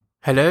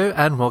Hello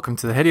and welcome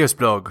to the Helios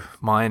blog.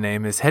 My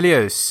name is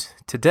Helios.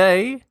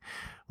 Today,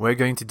 we're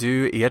going to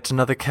do yet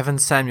another Kevin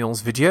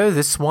Samuels video.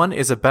 This one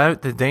is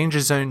about the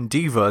Danger Zone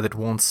diva that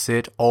wants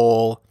it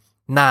all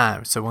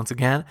now. So once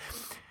again,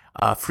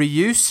 free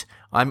use.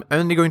 I'm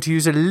only going to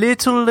use a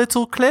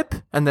little clip,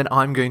 and then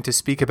I'm going to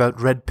speak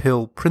about red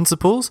pill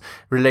principles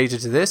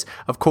related to this.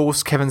 Of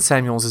course, Kevin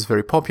Samuels is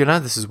very popular.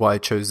 This is why I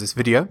chose this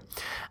video.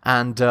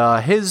 And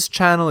his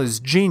channel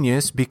is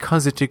genius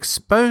because it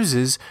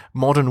exposes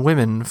modern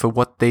women for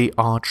what they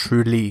are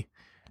truly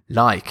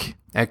like.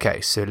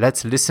 Okay, so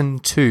let's listen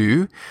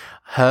to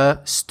her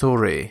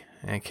story.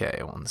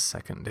 Okay, 1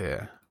 second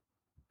here.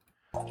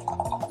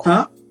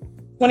 Huh?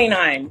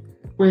 29.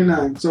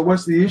 29. So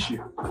what's the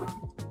issue?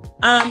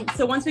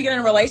 So once we get in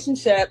a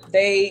relationship,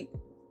 they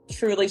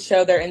truly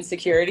show their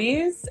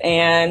insecurities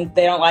and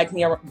they don't like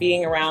me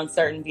being around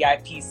certain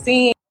VIP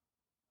scenes.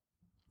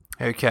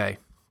 Okay.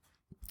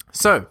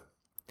 So,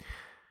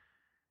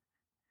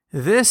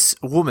 this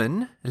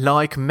woman,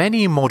 like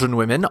many modern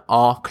women,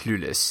 are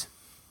clueless.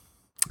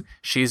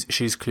 She's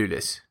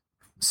clueless.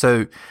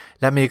 So,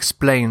 let me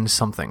explain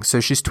something. So,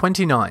 she's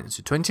 29.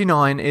 So,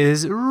 29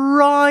 is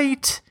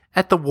right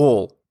at the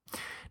wall.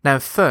 Now,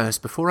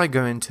 first, before I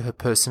go into her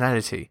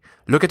personality,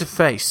 look at her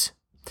face.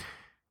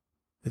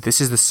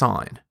 This is the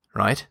sign,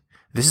 right?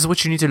 This is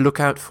what you need to look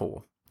out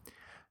for.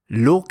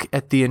 Look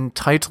at the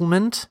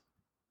entitlement.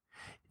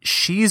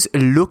 She's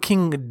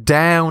looking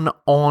down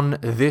on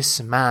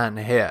this man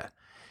here.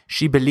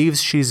 She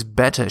believes she's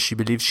better. She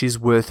believes she's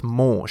worth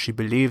more. She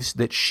believes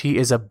that she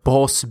is a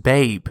boss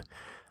babe.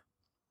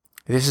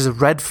 This is a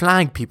red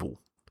flag,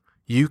 people.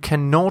 You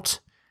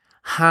cannot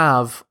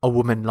have a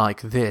woman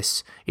like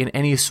this in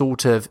any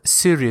sort of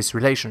serious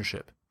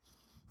relationship.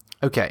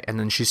 Okay, and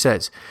then she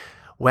says,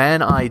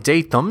 when I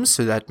date them,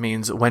 so that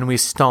means when we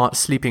start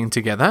sleeping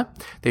together,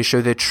 they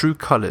show their true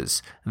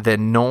colors. They're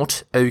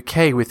not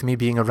okay with me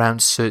being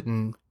around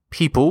certain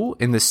people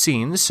in the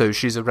scene, so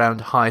she's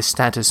around high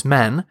status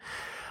men.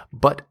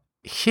 But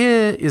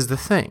here is the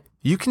thing.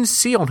 You can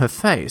see on her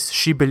face,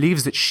 she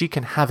believes that she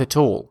can have it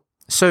all.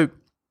 So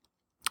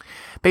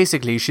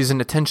basically, she's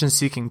an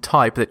attention-seeking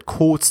type that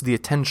courts the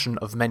attention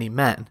of many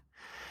men.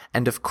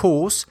 And of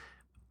course,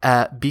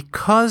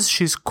 because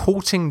she's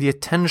courting the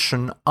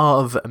attention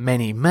of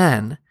many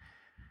men,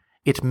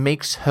 it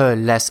makes her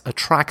less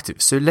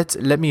attractive. So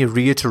let me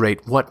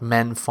reiterate what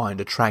men find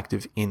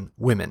attractive in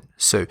women.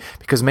 So,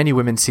 because many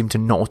women seem to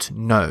not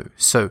know.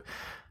 So,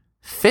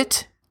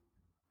 fit,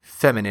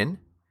 feminine,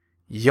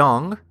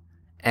 young,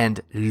 and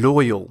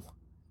loyal.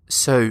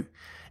 So,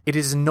 it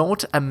is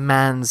not a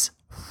man's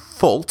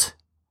fault.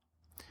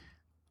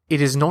 It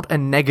is not a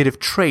negative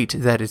trait,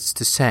 that is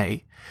to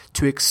say,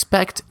 to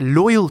expect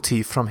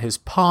loyalty from his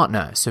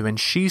partner. So when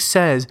she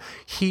says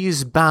he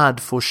is bad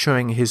for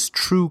showing his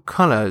true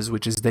colors,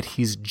 which is that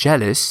he's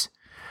jealous,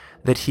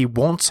 that he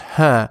wants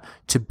her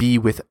to be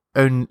with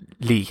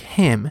only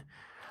him,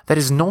 that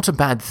is not a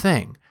bad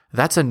thing.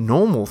 That's a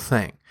normal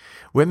thing.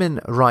 Women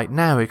right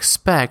now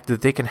expect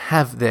that they can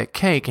have their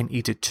cake and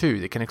eat it too.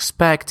 They can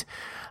expect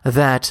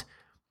that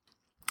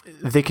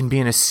they can be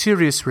in a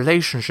serious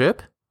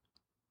relationship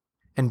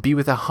and be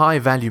with a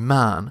high-value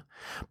man,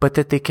 but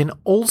that they can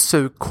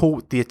also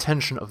court the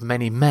attention of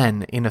many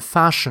men in a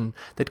fashion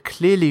that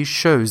clearly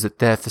shows that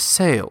they're for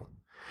sale.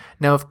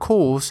 Now, of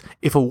course,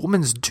 if a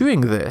woman's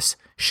doing this,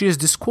 she has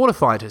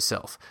disqualified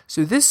herself.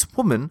 So this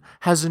woman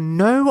has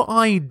no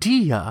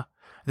idea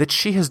that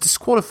she has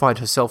disqualified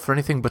herself for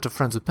anything but a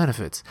friends with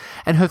benefits.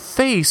 And her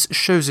face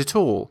shows it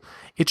all.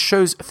 It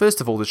shows,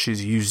 first of all, that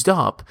she's used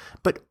up,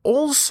 but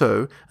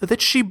also that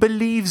she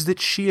believes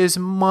that she is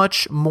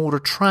much more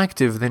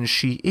attractive than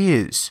she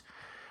is.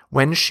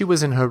 When she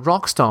was in her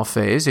rock star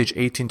phase, age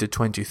 18 to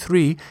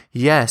 23,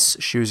 yes,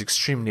 she was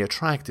extremely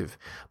attractive.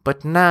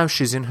 But now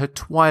she's in her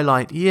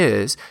twilight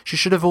years. She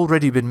should have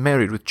already been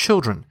married with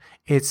children.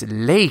 It's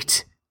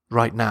late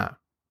right now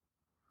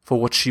for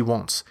what she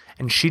wants,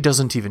 and she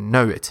doesn't even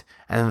know it.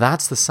 And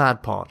that's the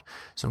sad part.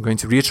 So I'm going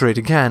to reiterate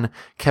again,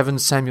 Kevin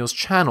Samuels'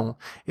 channel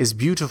is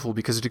beautiful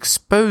because it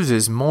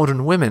exposes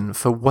modern women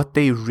for what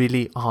they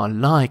really are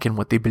like and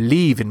what they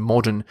believe in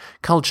modern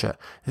culture.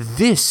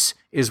 This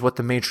is what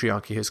the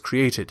matriarchy has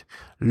created.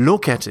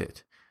 Look at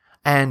it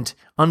and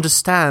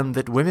understand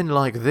that women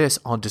like this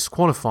are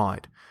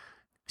disqualified.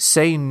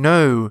 Say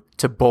no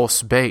to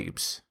boss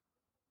babes.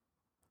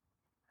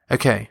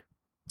 Okay,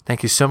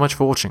 thank you so much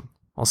for watching.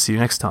 I'll see you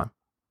next time.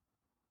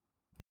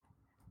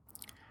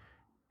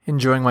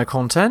 Enjoying my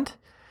content?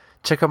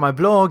 Check out my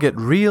blog at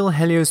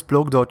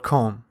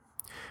realheliosblog.com.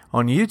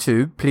 On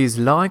YouTube, please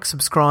like,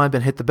 subscribe,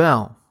 and hit the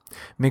bell.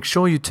 Make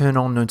sure you turn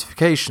on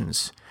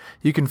notifications.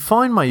 You can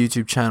find my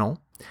YouTube channel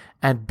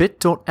at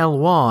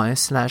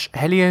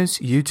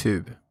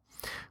bit.ly/HeliosYouTube.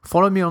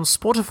 Follow me on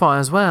Spotify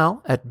as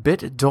well at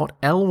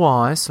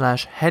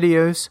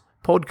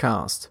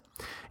bit.ly/HeliosPodcast.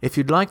 If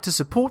you'd like to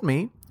support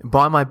me,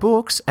 buy my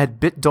books at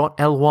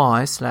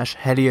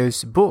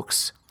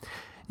bit.ly/HeliosBooks.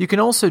 You can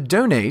also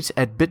donate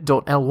at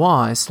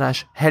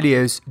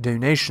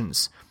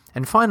bit.ly/HeliosDonations.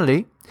 And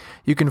finally,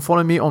 You can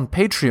follow me on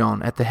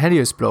Patreon at the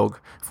Helios blog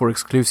for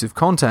exclusive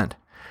content.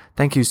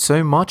 Thank you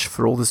so much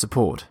for all the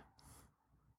support.